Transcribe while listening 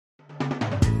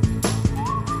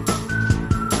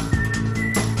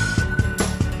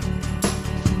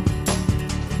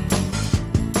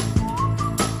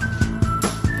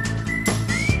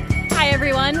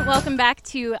everyone. Welcome back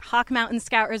to Hawk Mountain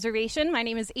Scout Reservation. My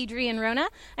name is Adrienne Rona.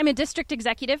 I'm a district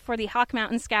executive for the Hawk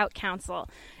Mountain Scout Council.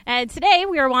 And today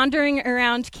we are wandering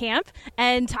around camp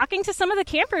and talking to some of the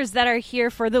campers that are here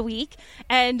for the week.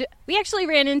 And we actually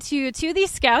ran into two of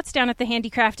these scouts down at the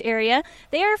handicraft area.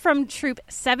 They are from Troop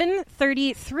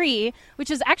 733,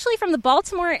 which is actually from the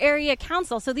Baltimore Area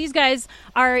Council. So these guys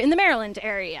are in the Maryland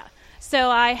area. So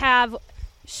I have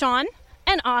Shaun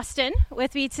and Austin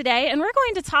with me today, and we're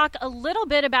going to talk a little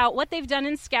bit about what they've done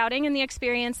in scouting and the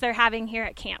experience they're having here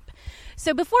at camp.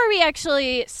 So before we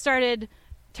actually started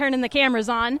turning the cameras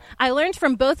on, I learned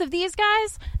from both of these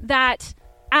guys that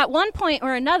at one point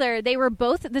or another, they were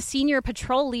both the senior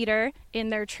patrol leader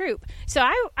in their troop. So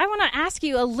I want to ask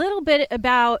you a little bit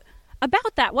about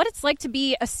that, what it's like to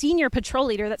be a senior patrol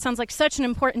leader. That sounds like such an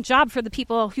important job for the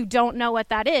people who don't know what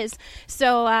that is.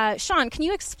 So, Shaun, can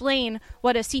you explain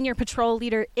what a senior patrol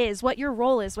leader is, what your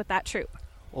role is with that troop?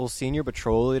 Well, senior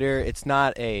patrol leader, it's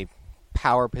not a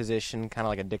power position, kind of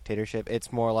like a dictatorship.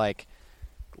 It's more like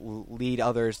lead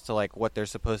others to like what they're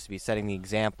supposed to be, setting the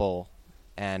example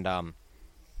and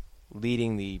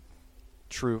leading the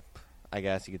troop, I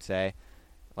guess you could say,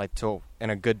 like to in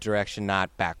a good direction,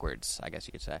 not backwards, I guess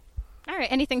you could say. All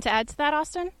right. Anything to add to that,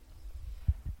 Austin?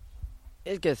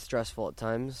 It gets stressful at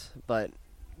times, but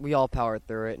we all power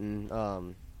through it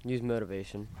and use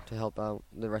motivation to help out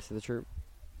the rest of the troop.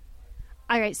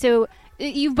 All right. So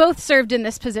you've both served in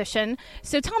this position.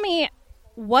 So tell me,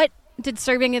 what did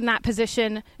serving in that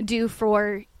position do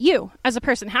for you as a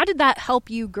person? How did that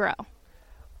help you grow?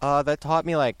 That taught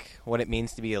me like what it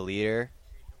means to be a leader,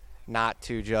 not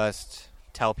to just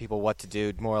tell people what to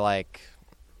do, more like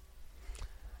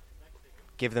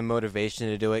give them motivation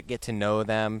to do it, get to know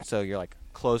them so you're like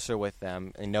closer with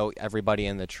them and know everybody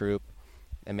in the troop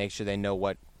and make sure they know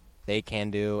what they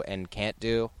can do and can't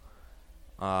do.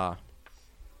 Yeah.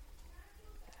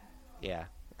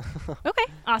 Okay.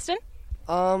 Austin?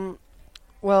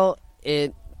 Well,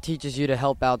 it teaches you to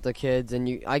help out the kids,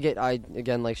 and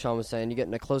again, like Shaun was saying, you get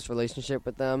in a close relationship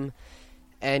with them,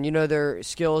 and you know their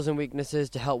skills and weaknesses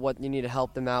to help what you need to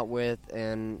help them out with,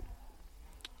 and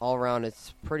all around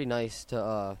it's pretty nice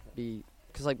to be,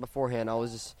 because like beforehand I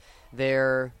was just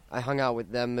there, I hung out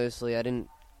with them mostly, I didn't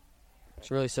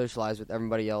really socialize with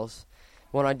everybody else.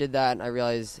 When I did that, I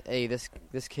realized, hey, this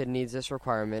kid needs this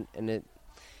requirement, and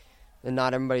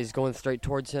not everybody's going straight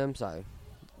towards him, so I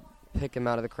pick him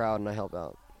out of the crowd and I help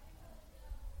out.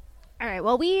 All right.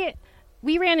 Well, we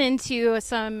ran into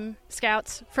some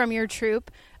scouts from your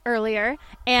troop earlier,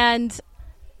 and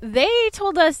they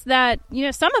told us that, you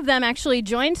know, some of them actually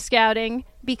joined scouting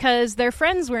because their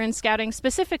friends were in scouting.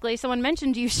 Specifically, someone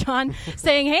mentioned you, Shaun,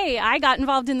 saying, hey, I got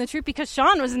involved in the troop because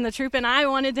Shaun was in the troop and I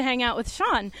wanted to hang out with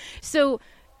Shaun. So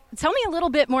tell me a little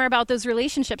bit more about those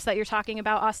relationships that you're talking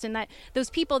about, Austin, that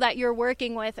those people that you're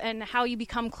working with and how you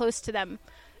become close to them.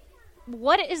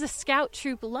 What is a scout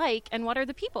troop like, and what are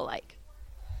the people like?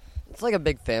 It's like a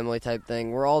big family type thing.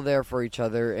 We're all there for each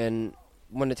other, and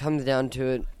when it comes down to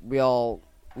it, we all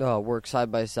work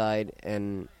side by side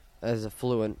and as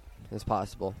fluent as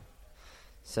possible.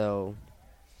 So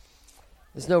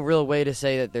there's no real way to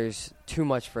say that there's too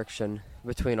much friction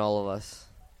between all of us,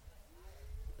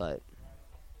 but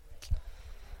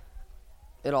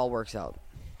it all works out.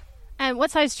 And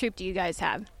what size troop do you guys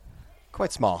have?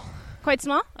 Quite small. Quite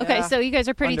small? Okay, Yeah. So you guys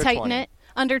are pretty Under tight-knit.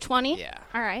 20. Under 20? Yeah.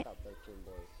 All right. About 13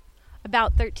 boys.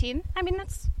 About 13? I mean,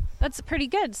 that's a pretty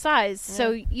good size. Yeah.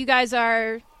 So you guys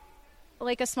are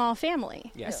like a small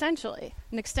family, essentially,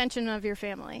 an extension of your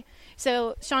family.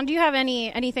 So, Shaun, do you have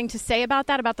anything to say about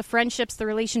that, about the friendships, the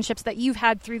relationships that you've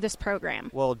had through this program?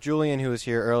 Well, Julian, who was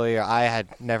here earlier, I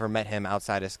had never met him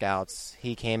outside of Scouts.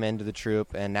 He came into the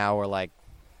troop, and now we're like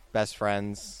best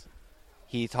friends.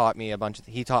 He taught me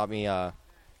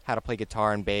how to play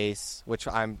guitar and bass, which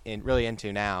I'm really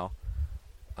into now.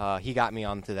 He got me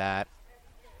onto that.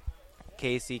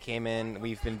 Casey came in.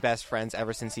 We've been best friends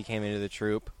ever since he came into the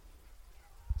troop.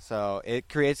 So it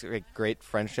creates great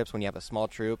friendships when you have a small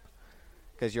troop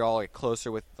because you're all like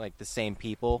closer with like the same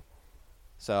people.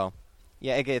 So,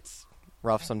 yeah, it gets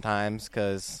rough sometimes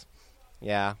because,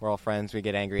 yeah, we're all friends. We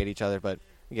get angry at each other, but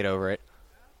we get over it.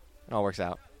 It all works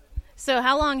out. So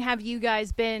how long have you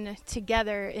guys been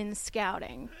together in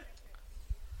scouting?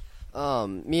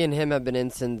 Me and him have been in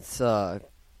since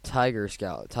Tigers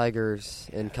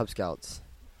and Cub Scouts.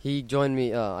 He joined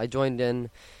me. I joined in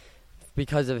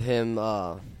because of him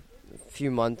a few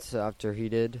months after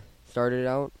he started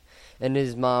out. And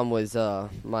his mom was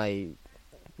my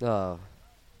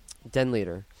den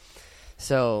leader.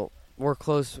 So we're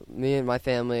close. Me and my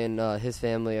family and his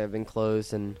family have been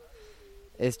close. And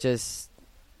it's just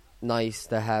nice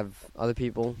to have other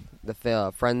people,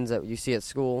 the friends that you see at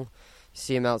school. You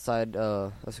see them outside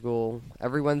of school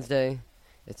every Wednesday.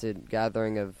 It's a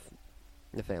gathering of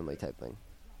the family type thing.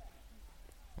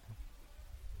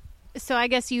 So I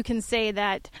guess you can say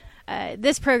that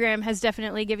this program has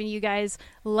definitely given you guys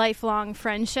lifelong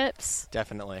friendships.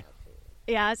 Definitely.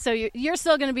 Yeah, so you're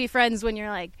still going to be friends when you're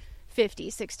like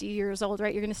 50, 60 years old,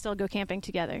 right? You're going to still go camping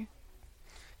together.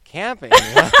 Camping?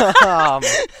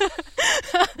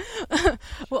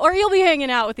 Well, or you'll be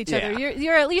hanging out with each other. Yeah.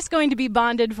 You're at least going to be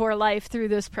bonded for life through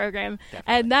this program.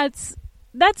 Definitely. And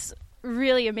that's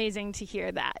really amazing to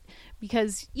hear that,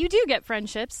 because you do get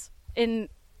friendships in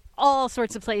all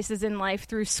sorts of places in life,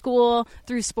 through school,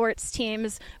 through sports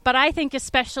teams. But I think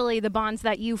especially the bonds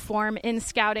that you form in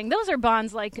scouting, those are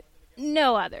bonds like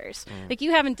no others. Like,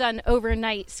 you haven't done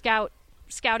overnight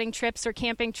scouting trips or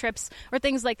camping trips or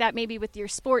things like that, maybe with your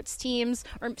sports teams,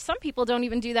 or some people don't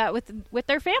even do that with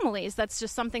their families. That's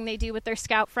just something they do with their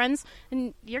scout friends,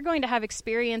 and you're going to have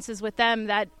experiences with them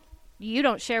that you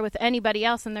don't share with anybody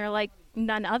else, and they're like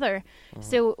none other.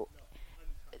 So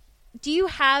do you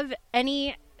have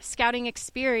any scouting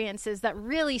experiences that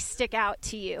really stick out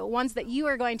to you, ones that you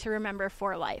are going to remember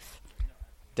for life?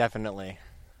 Definitely.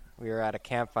 We were at a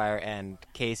campfire, and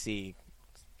Casey,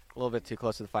 a little bit too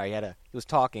close to the fire, he was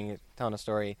talking, telling a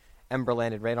story. Ember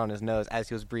landed right on his nose as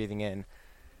he was breathing in.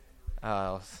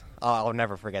 I'll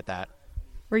never forget that.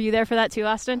 Were you there for that too,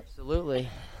 Austin? Absolutely.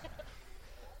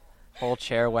 Whole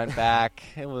chair went back.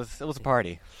 It was a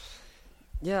party.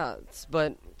 Yeah,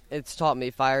 but it's taught me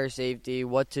fire safety,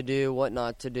 what to do, what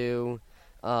not to do.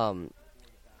 I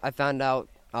found out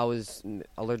I was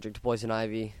allergic to poison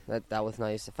ivy. That was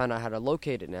nice. I found out how to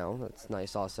locate it now. That's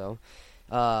nice also.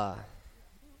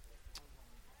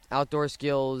 Outdoor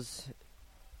skills,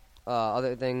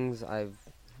 other things. All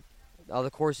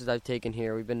the courses I've taken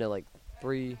here. We've been to like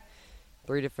three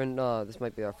different. This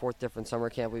might be our fourth different summer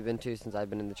camp we've been to since I've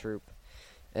been in the troop,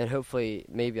 and hopefully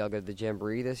maybe I'll go to the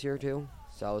Jamboree this year too.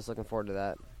 So I was looking forward to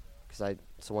that, because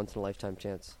it's a once in a lifetime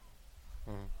chance.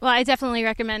 Well, I definitely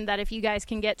recommend that if you guys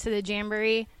can get to the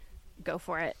Jamboree, go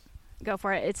for it. Go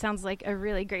for it. It sounds like a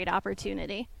really great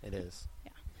opportunity. It is.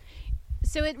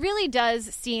 So it really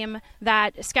does seem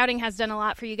that scouting has done a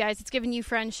lot for you guys. It's given you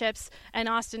friendships, and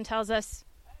Austin tells us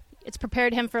it's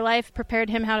prepared him for life, prepared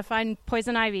him how to find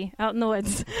poison ivy out in the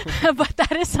woods. But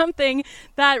that is something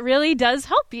that really does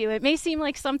help you. It may seem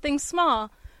like something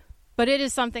small, but it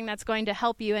is something that's going to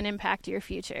help you and impact your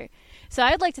future. So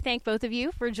I'd like to thank both of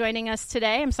you for joining us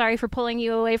today. I'm sorry for pulling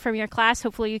you away from your class.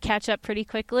 Hopefully you catch up pretty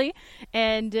quickly,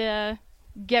 and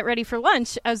get ready for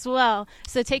lunch as well.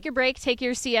 So take your break, take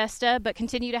your siesta, but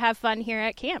continue to have fun here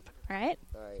at camp, all right?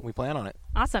 We plan on it.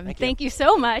 Awesome. Thank Thank you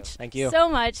so much. Thank you so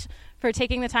much for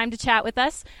taking the time to chat with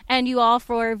us, and you all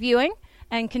for viewing,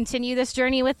 and continue this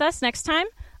journey with us next time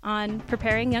on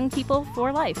Preparing Young People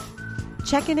for Life.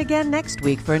 Check in again next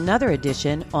week for another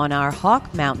edition on our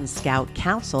Hawk Mountain Scout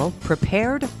Council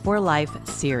Prepared for Life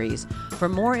series. For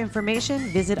more information,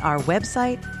 visit our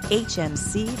website,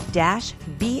 hmc-bsa.org,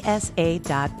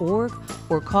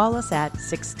 or call us at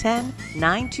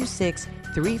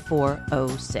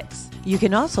 610-926-3406. You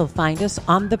can also find us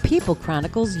on the People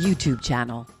Chronicles YouTube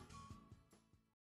channel.